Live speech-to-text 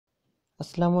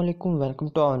अस्सलाम वालेकुम, welcome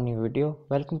to our new video.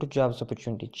 Welcome to jobs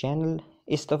opportunity channel.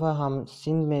 इस दफ़ा हम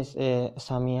सिंध में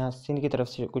असामियाँ सिंध की तरफ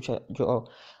से कुछ जो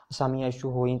असामियाँ इशू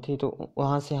हुई थी तो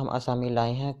वहाँ से हम असामी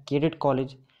लाए हैं। Cadet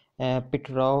college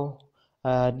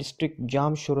पिटराव district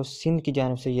Jamshoro Sindh की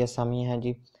जानिब से ये असामियाँ हैं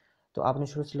जी। तो आपने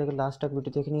शुरू से लेकर लास्ट तक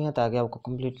वीडियो देखनी है ताकि आपको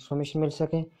कंप्लीट इन्फॉर्मेशन मिल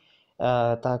सके,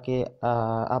 ताकि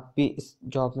आप भी इस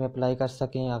जॉब में अप्लाई कर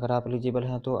सकें। अगर आप एलिजिबल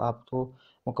हैं तो आपको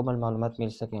मुकम्मल मालूमात मिल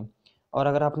सकें। और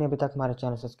अगर आपने अभी तक हमारे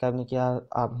चैनल सब्सक्राइब नहीं किया,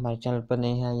 आप हमारे चैनल पर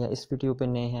नए हैं या इस वीडियो पर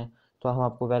नए हैं, तो हम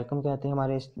आपको वेलकम कहते हैं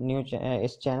हमारे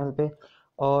इस चैनल पे,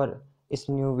 और इस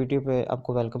न्यू वीडियो पे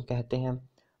आपको वेलकम कहते हैं।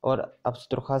 और आपसे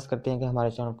दरख्वास्त करते हैं कि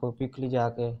हमारे चैनल को क्विकली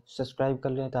जाके सब्सक्राइब कर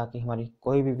लें ताकि हमारी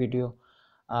कोई भी वीडियो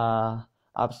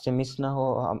आपसे मिस ना हो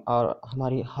और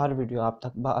हमारी हर वीडियो आप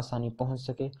तक बआसानी पहुंच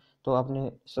सके। तो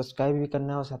आपने सब्सक्राइब भी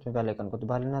करना है और साथ में बेल आइकन को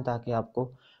दबा लेना है ताकि आपको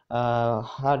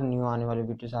हर न्यू आने वाली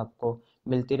वीडियोस आपको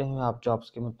मिलती रहें, आप जॉब्स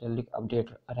के मुतालिक अपडेट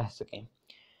रह सकें।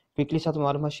 क्विकली साथ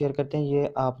मालूमात शेयर करते हैं।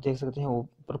 ये आप देख सकते हैं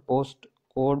ऊपर पोस्ट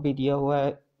कोड भी दिया हुआ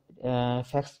है,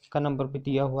 फैक्स का नंबर भी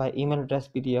दिया हुआ है, ईमेल एड्रेस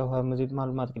भी दिया हुआ है, मज़ीद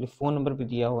मालूमात के लिए फ़ोन नंबर भी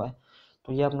दिया हुआ है।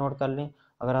 तो ये आप नोट कर लें।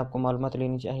 अगर आपको मालूमात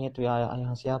लेनी चाहिए तो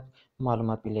यहाँ से आप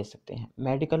मालूमात भी ले सकते हैं।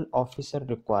 Medical officer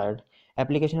required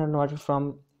application are noted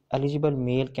from eligible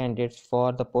male candidates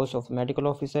for the post of medical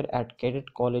officer eight cadet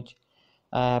college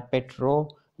petro,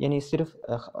 यानी सिर्फ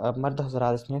मर्द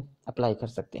हजरात इसमें अप्लाई कर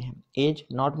सकते हैं। As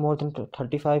not more than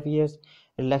 35 years,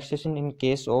 relaxation in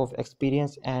case of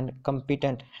experience and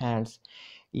competent hands,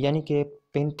 यानी कि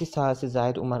 35 साल से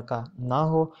ज़ायद उम्र का ना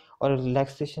हो, और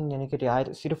रिलैक्सेशन यानी कि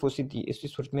रियायत सिर्फ उसी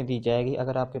सूरत में दी जाएगी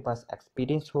अगर आपके पास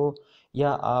एक्सपीरियंस हो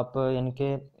या आप यानी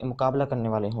कि मुकाबला करने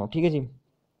वाले हों। ठीक है जी।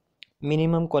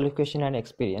 Minimum qualification and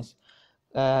experience,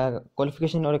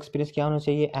 qualification और एक्सपीरियंस क्या होना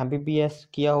चाहिए? एमबीबीएस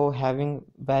किया हो, having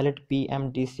valid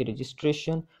PMDC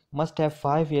registration, must have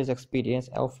 5 years experience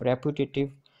of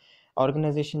reputative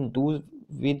organization, those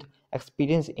with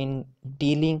experience in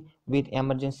dealing with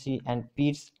emergency and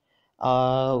peace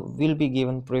will be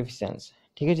given preference।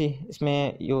 ठीक है जी।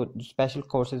 इसमें जो स्पेशल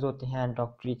कोर्सेज होते हैं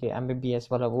डॉक्टरी के, एमबीबीएस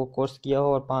वाला वो कोर्स किया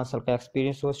हो और 5 साल का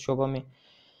एक्सपीरियंस हो इस शोबा में।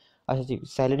 अच्छा जी,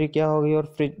 सैलरी क्या होगी और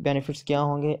फ्रिज बेनिफिट्स क्या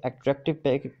होंगे? एट्रैक्टिव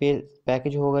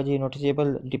पैकेज होगा जी,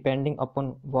 noticeable depending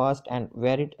upon vast and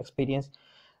varied experience,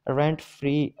 rent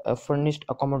free furnished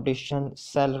accommodation,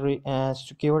 salary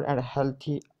secured and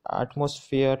healthy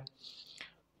atmosphere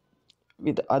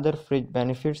with other fringe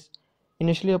benefits.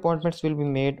 Initially, appointments will be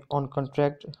made on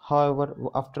contract. However,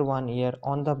 after 1 year,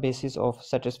 on the basis of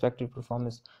satisfactory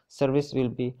performance, service will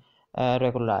be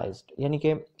regularized। यानी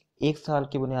कि 1 साल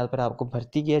की बुनियाद पर आपको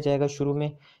भर्ती किया जाएगा शुरू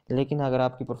में, लेकिन अगर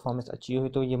आपकी परफॉर्मेंस अच्छी हुई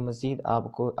तो ये मज़ीद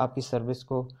आपको आपकी सर्विस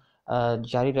को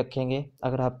जारी रखेंगे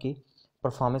अगर आपकी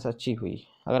परफॉर्मेंस अच्छी हुई,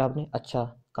 अगर आपने अच्छा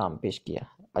काम पेश किया,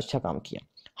 अच्छा काम किया।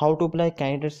 हाउ टू अप्लाई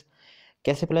कैंडिडेट्स,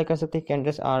 कैसे अप्लाई कर सकते हैं?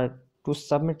 Candidates are to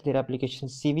submit their application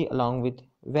CV along with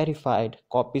verified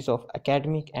copies of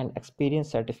academic and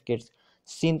experience certificates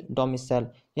Sindh domicile,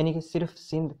 यानी कि सिर्फ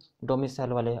सिंध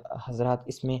डोमिसाइल वाले हजरात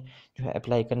इसमें जो है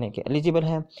अप्लाई करने के एलिजिबल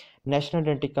हैं। National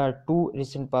identity card, 2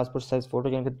 recent passport size photo,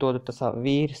 यानी कि 2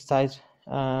 तस्वीर size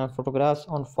photographs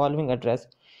on following address.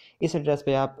 इस एड्रेस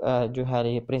पे आप जो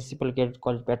है ये principal cadet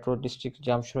college petro district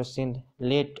Jamshoro Sindh,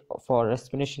 late for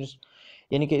explanation,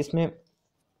 यानी कि इसमें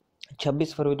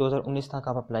 26 फरवरी 2019 तक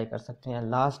आप अप्लाई कर सकते हैं।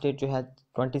 लास्ट डेट जो है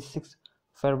 26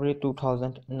 फरवरी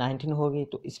 2019 होगी,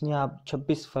 तो इसमें आप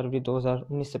 26 फरवरी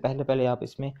 2019 से पहले पहले आप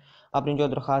इसमें अपनी जो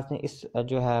दरख्वास्त है इस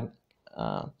जो है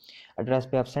एड्रेस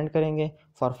पे आप सेंड करेंगे।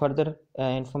 For further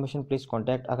information please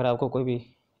contact. अगर आपको कोई भी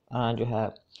जो है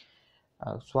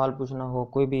सवाल पूछना हो,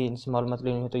 कोई भी इनसे मालूमात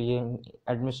लेनी हो, तो ये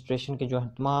एडमिनिस्ट्रेशन के जो है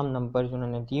तमाम नंबर जो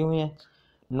उन्होंने दिए हुए हैं।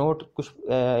 नोट कुछ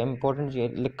इंपॉर्टेंट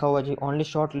लिखा हुआ जी, only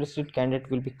short listed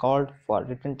candidate will be called for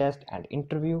written test and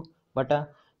interview, but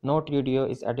note TDO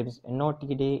is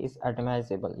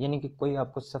एटमाइजेबल, यानी कि कोई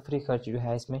आपको सफरी खर्च जो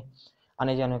है इसमें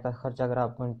आने जाने का खर्च, अगर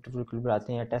आपको इंटरव्यू के लिए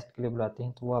बुलाते हैं या टेस्ट के लिए बुलाते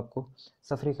हैं तो वो आपको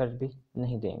सफरी खर्च भी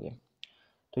नहीं देंगे।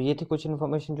 तो ये थी कुछ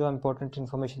इन्फॉर्मेशन, जो इंपॉर्टेंट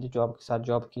इन्फॉर्मेशन थी जो आपके साथ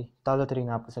जॉब की ताज़ा तरीन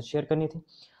आपके साथ शेयर करनी थी।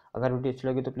 अगर वीडियो अच्छी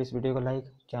लगी तो प्लीज़ वीडियो को लाइक,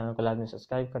 चैनल को लाजमी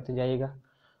सब्सक्राइब करते जाइएगा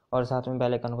और साथ में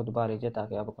बेल आइकन को दबा लीजिए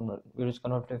ताकि आपको वीडियोज़ का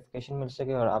नोटिफिकेशन मिल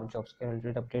सके और आप जॉब्स के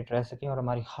रिलेटेड अपडेट रह सकें और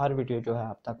हमारी हर वीडियो जो है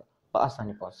आप तक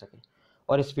आसानी पहुँच सके।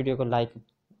 और इस वीडियो को लाइक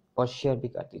और शेयर भी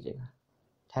कर दीजिएगा।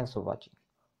 Thanks for watching.